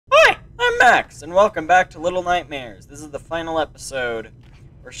Max, and welcome back to Little Nightmares. This is the final episode,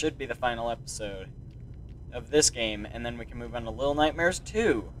 or should be the final episode, of this game, and then we can move on to Little Nightmares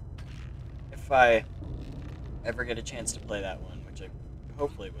 2. If I ever get a chance to play that one, which I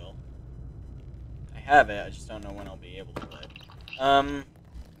hopefully will. I have it, I just don't know when I'll be able to play it. Oh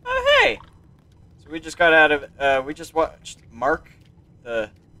hey! So we just got out of, we just watched Mark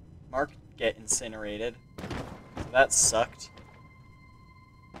get incinerated. So that sucked.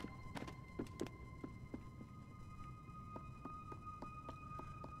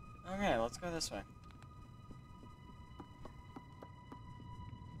 Okay, let's go this way.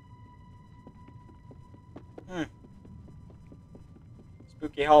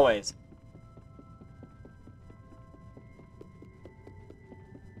 Spooky hallways.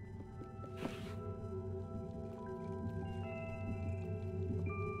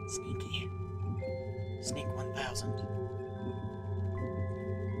 Sneaky. Sneak 1000.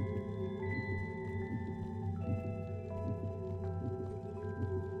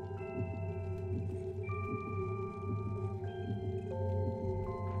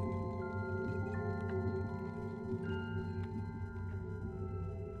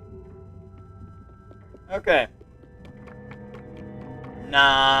 Okay.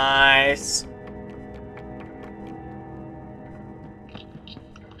 Nice.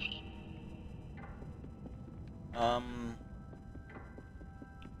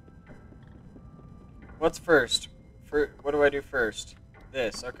 What's first? What do I do first?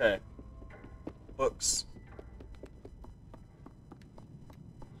 This, okay. Books.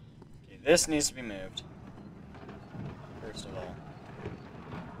 Okay, this needs to be moved. First of all.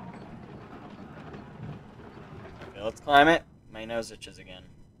 Okay, let's climb it. My nose itches again.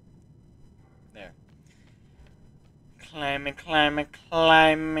 There. Climbing, climbing,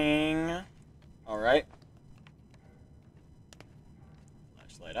 climbing. Alright.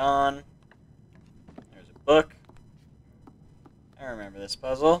 Flashlight on. There's a book. I remember this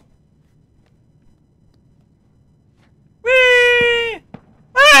puzzle. Whee!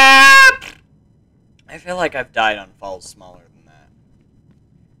 Ah! I feel like I've died on falls smaller than that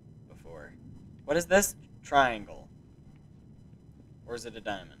before. What is this? Triangle. Or is it a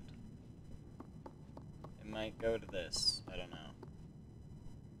diamond? It might go to this. I don't know.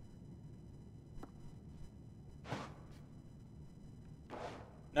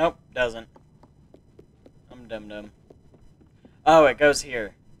 Nope, doesn't. I'm dum-dum. Oh, it goes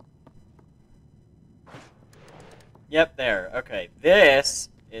here. Yep, there. Okay, this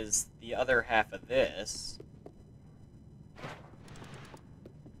is the other half of this.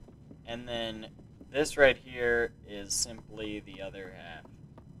 And then this right here is simply the other half.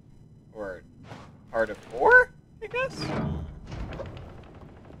 Or part of 4, I guess?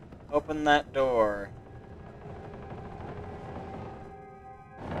 Open that door.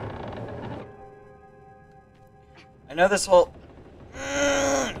 I know this whole...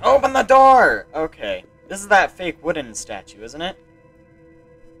 Open the door! Okay. This is that fake wooden statue, isn't it?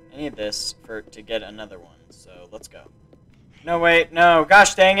 I need this to get another one, so let's go. No, wait, no.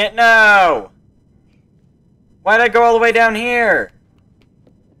 Gosh dang it, no! Why'd I go all the way down here?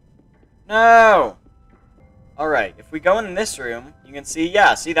 No! Alright, if we go in this room, you can see,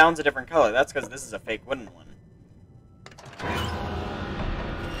 yeah, see, that one's a different color. That's because this is a fake wooden one.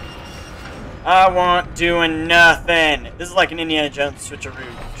 I want doing nothing. This is like an Indiana Jones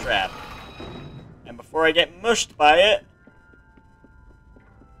switcheroo trap. And before I get mushed by it,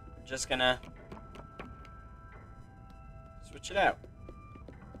 I'm just gonna switch it out.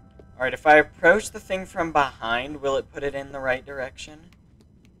 Alright, if I approach the thing from behind, will it put it in the right direction?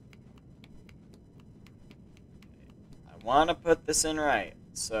 I want to put this in right,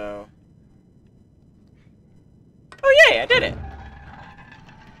 so... Oh yay, I did it!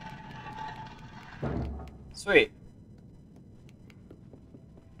 Sweet.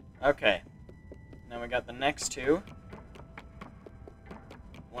 Okay. Now we got the next two.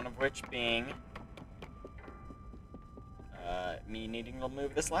 One of which being... me needing to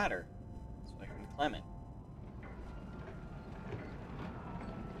move this ladder. So I can climb it.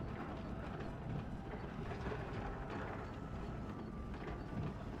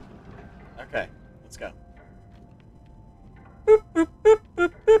 Okay, let's go. Boop, boop, boop,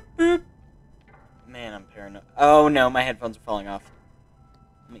 boop, boop, boop. Man, I'm paranoid. Oh no, my headphones are falling off.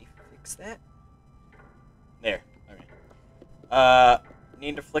 Let me fix that. There. Okay.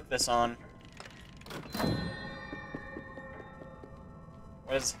 Need to flick this on.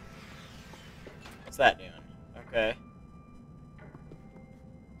 What's that doing? Okay.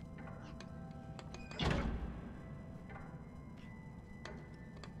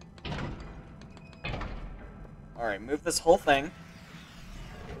 Alright, move this whole thing.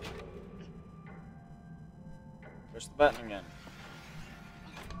 Push the button again.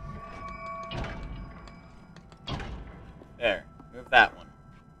 There. Move that one.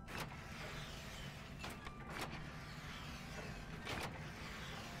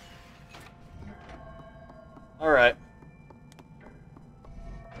 Alright.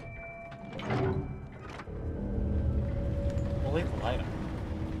 We'll leave the light on.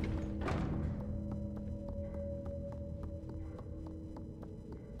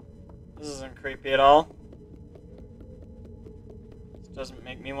 This isn't creepy at all. This doesn't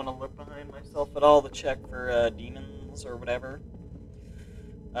make me want to look behind myself at all to check for demons or whatever.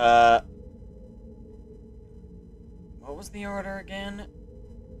 What was the order again?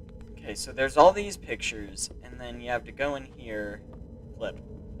 Okay, so there's all these pictures, and then you have to go in here, flip,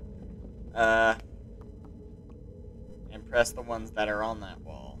 and press the ones that are on that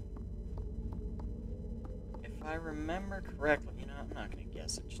wall. If I remember correctly, you know, I'm not gonna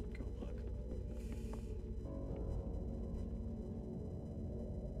guess it, just go look.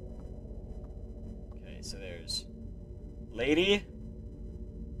 Okay, so there's lady,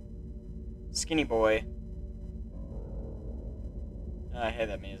 skinny boy. Oh, I hate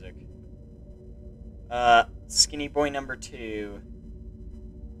that music. Skinny boy number 2.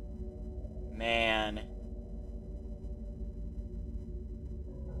 Man.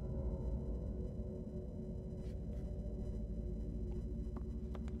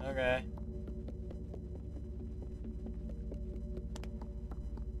 Okay.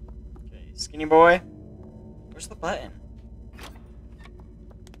 Okay, skinny boy. Where's the button?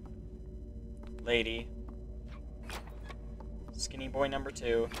 Lady. Skinny boy number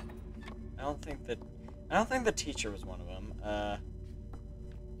 2. I don't think the teacher was one of them.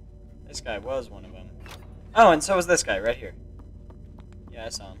 This guy was one of them. Oh, and so was this guy right here. Yeah, I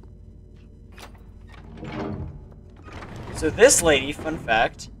saw him. So this lady, fun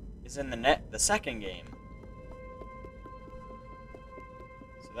fact, is in the second game.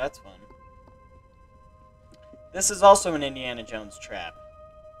 So that's fun. This is also an Indiana Jones trap.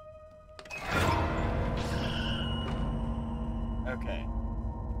 Okay.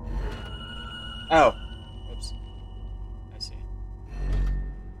 Oh. Whoops. I see.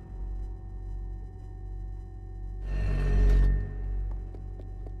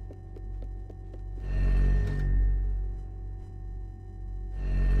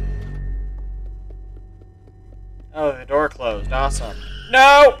 Oh, the door closed. Awesome.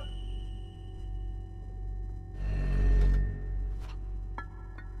 No!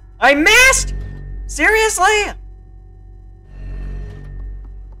 I missed! Seriously?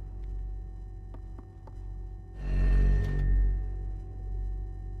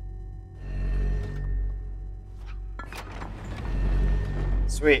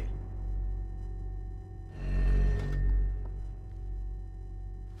 Sweet.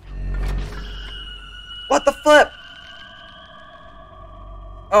 What the flip?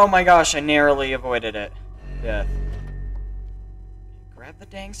 Oh my gosh, I narrowly avoided it. Death. Grab the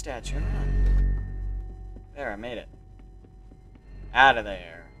dang statue. There, I made it. Out of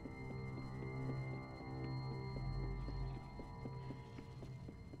there.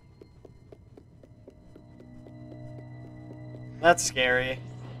 That's scary.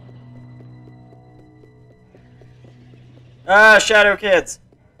 Ah, shadow kids.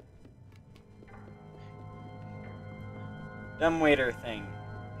 Dumbwaiter thing.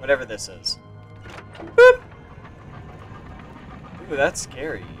 Whatever this is. Boop! Ooh, that's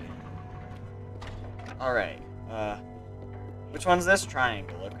scary. Alright. Which one's this?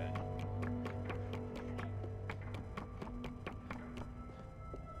 Triangle, okay.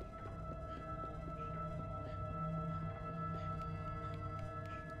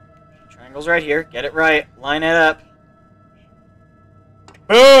 Triangle's right here. Get it right. Line it up.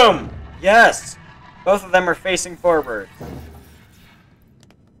 Boom! Yes! Both of them are facing forward.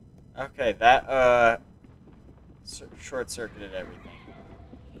 Okay, that, short-circuited everything.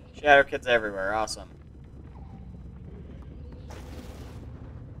 Shadow kids everywhere. Awesome.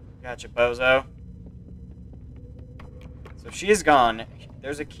 Gotcha, bozo. So she's gone.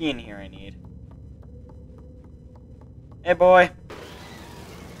 There's a key in here I need. Hey, boy.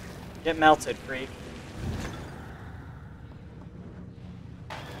 Get melted, freak.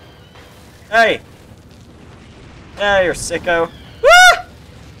 Hey! Yeah, you're sicko. Woo!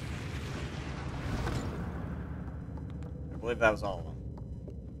 I believe that was all of them.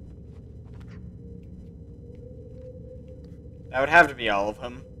 That would have to be all of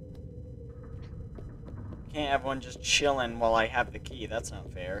them. Can't have one just chilling while I have the key. That's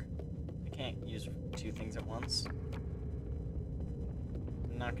not fair. I can't use 2 things at once.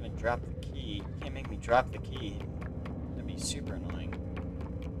 I'm not gonna drop the key. You can't make me drop the key. That'd be super annoying.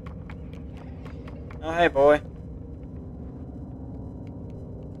 Oh, hey, boy.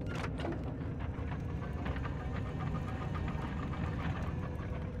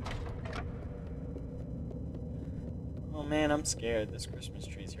 I'm scared this Christmas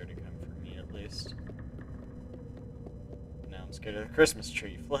tree's here to come for me, at least. Now I'm scared of the Christmas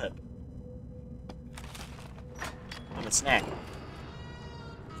tree. Flip. And a snack.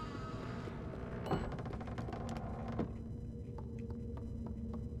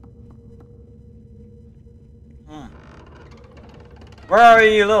 Where are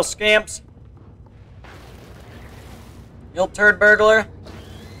you little scamps? You little turd burglar?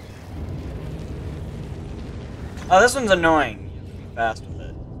 Oh, this one's annoying. You have to be fast with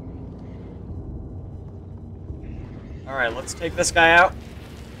it. Alright, let's take this guy out.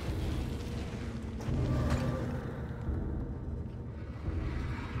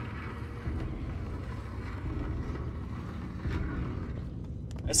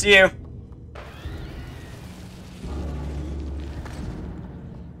 I see you.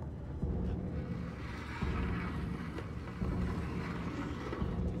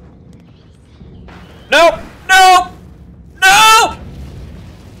 Nope! Nope! Nope!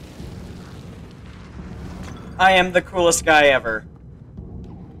 I am the coolest guy ever.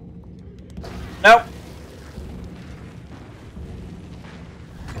 Nope.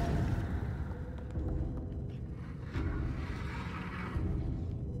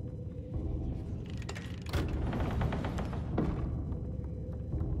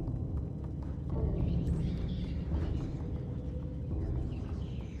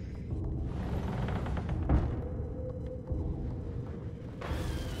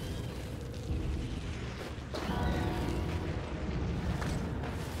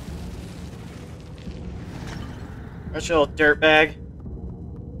 That's your little dirtbag.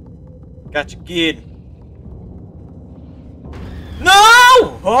 Got you good.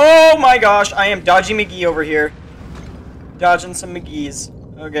 No! Oh my gosh, I am Dodgy McGee over here. Dodging some McGees.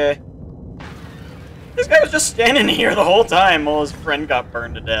 Okay. This guy was just standing here the whole time while his friend got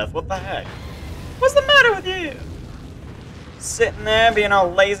burned to death. What the heck? What's the matter with you? Sitting there being all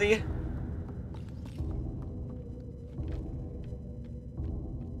lazy.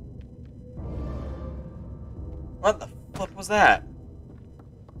 What the flip was that?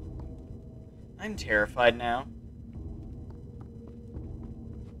 I'm terrified now.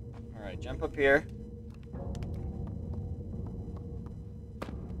 Alright, jump up here.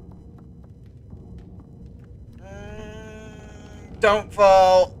 Don't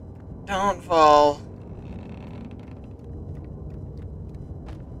fall. Don't fall.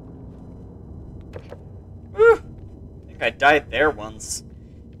 Whew. I think I died there once.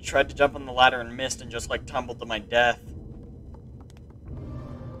 Tried to jump on the ladder and missed and just like tumbled to my death.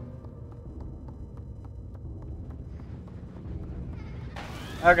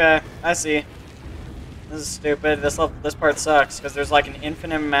 Okay, I see. This is stupid. This part sucks because there's like an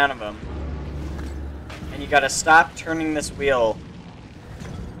infinite amount of them. And you gotta stop turning this wheel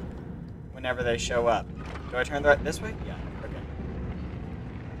whenever they show up. Do I turn this way? Yeah, okay.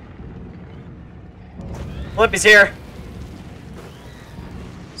 Flippy's here!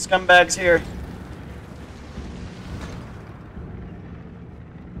 Scumbag's here.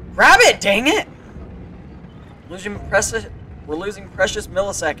 Grab it, dang it! We're losing precious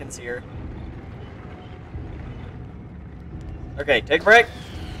milliseconds here. Okay, take a break.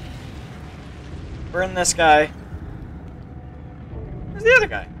 Burn this guy. Where's the other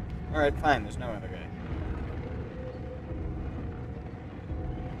guy? Alright, fine, there's no other guy.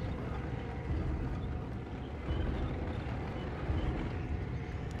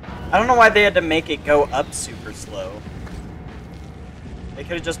 I don't know why they had to make it go up super slow. They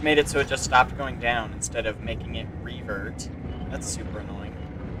could have just made it so it just stopped going down instead of making it revert. That's super annoying.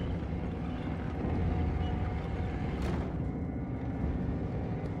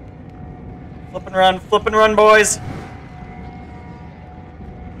 Flip and run, boys!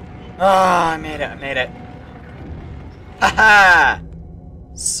 Ah, I made it. Haha!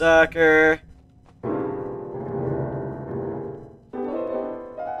 Sucker!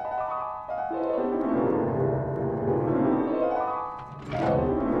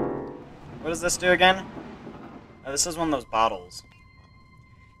 What does this do again? Oh, this is one of those bottles.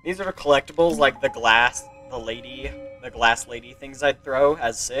 These are collectibles like the glass lady things I'd throw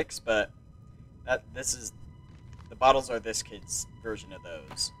as 6, but the bottles are this kid's version of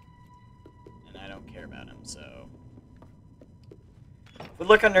those. And I don't care about him, so. If we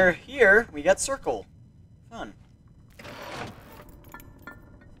look under here, we get circle. Fun.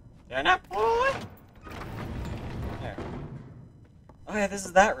 Did I not pull it? There. Oh yeah, this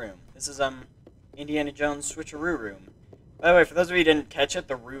is that room. This is, Indiana Jones switcheroo room. By the way, for those of you who didn't catch it,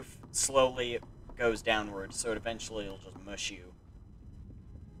 the roof slowly goes downward, so eventually it'll just mush you.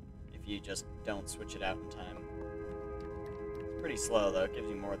 If you just don't switch it out in time. It's pretty slow, though. It gives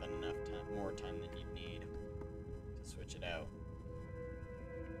you more than enough time, more time than you need to switch it out.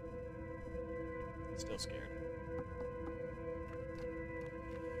 Still scared.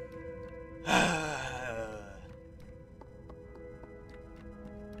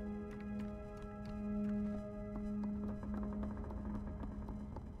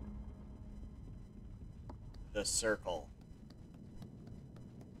 The circle.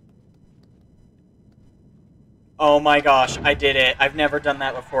 Oh my gosh, I did it. I've never done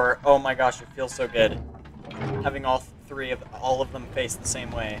that before. Oh my gosh, it feels so good. Having all of them face the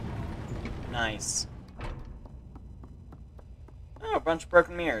same way. Nice. Oh, a bunch of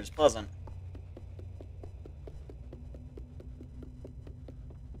broken mirrors. Pleasant.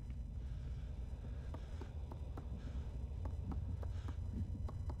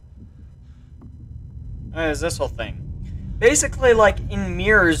 What is this whole thing? Basically, like, in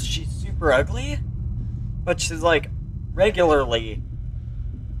mirrors, she's super ugly, but she's, like, regularly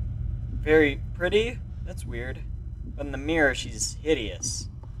very pretty. That's weird. But in the mirror, she's hideous.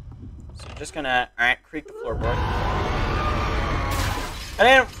 So I'm just gonna, alright, creak the floorboard. I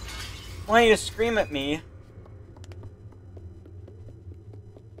didn't want you to scream at me.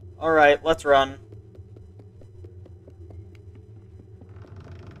 Alright, let's run.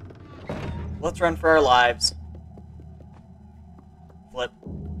 Let's run for our lives. Flip.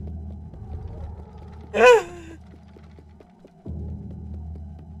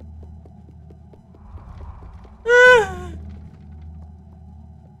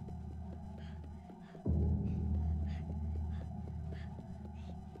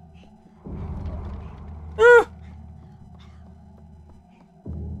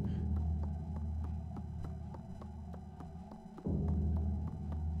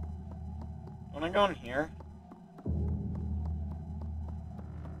 Wanna go in here?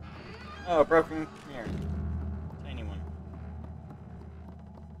 Oh, a broken mirror. Tiny one.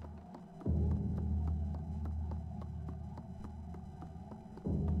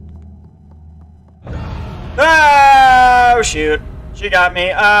 Oh, shoot. She got me.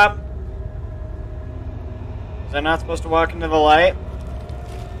 Was I not supposed to walk into the light?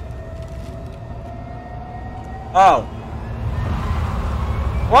 Oh.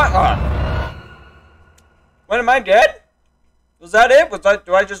 What? When am I dead? Was that it?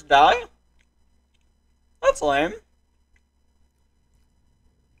 Do I just die? That's lame.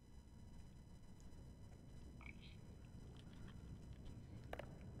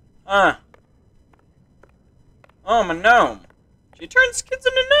 Huh. Oh, I'm a gnome. She turns kids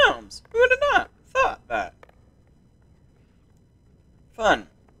into gnomes. Who would have not thought that? Fun.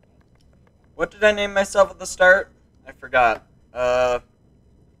 What did I name myself at the start? I forgot. I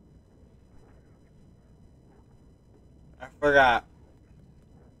forgot.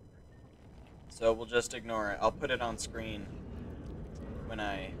 So we'll just ignore it. I'll put it on screen when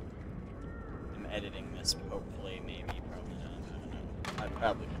I am editing this, hopefully, maybe, probably not. I don't know. I'd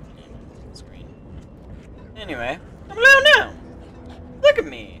probably put the name on the screen. Anyway, I'm a little now. Look at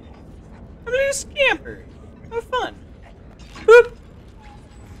me. I'm a little scamper. How fun. Boop.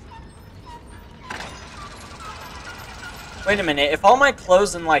 Wait a minute. If all my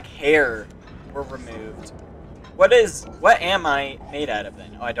clothes and, like, hair were removed, what am I made out of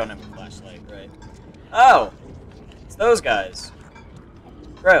then? Oh, I don't have a flashlight, right? Oh! It's those guys.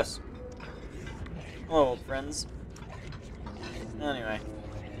 Gross. Hello, old friends. Anyway.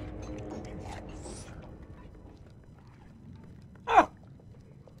 Oh!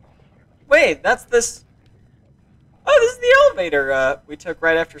 Wait, that's this... Oh, this is the elevator, we took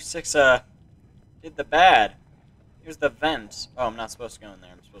right after 6, did the bad. Here's the vent. Oh, I'm not supposed to go in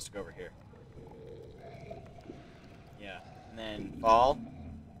there. I'm supposed to go over here. Yeah. And then fall.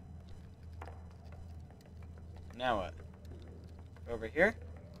 Now what? Go over here?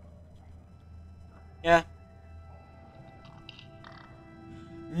 Yeah.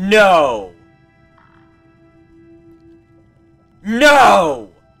 No!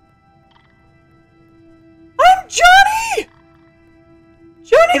 No! I'm Johnny!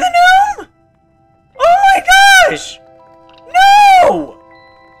 Johnny the Gnome! Oh my gosh! No!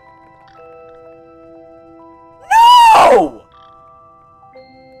 No!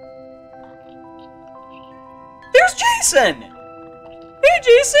 There's Jason! Hey,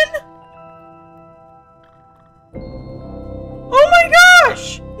 Jason! Oh my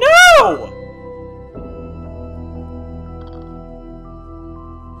gosh! No!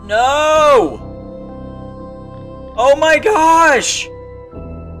 No! Oh my gosh!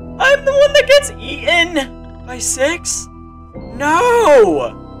 I'm the one that gets eaten by 6?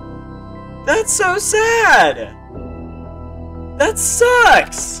 No! That's so sad! That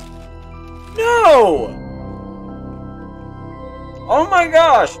sucks! No! Oh my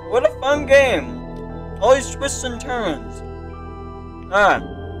gosh, what a fun game! All these twists and turns. Ah.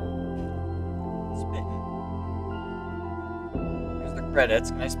 Spitting. Here's the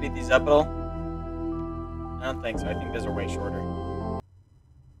credits. Can I speed these up at all? I don't think so. I think those are way shorter.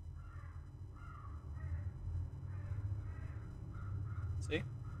 See?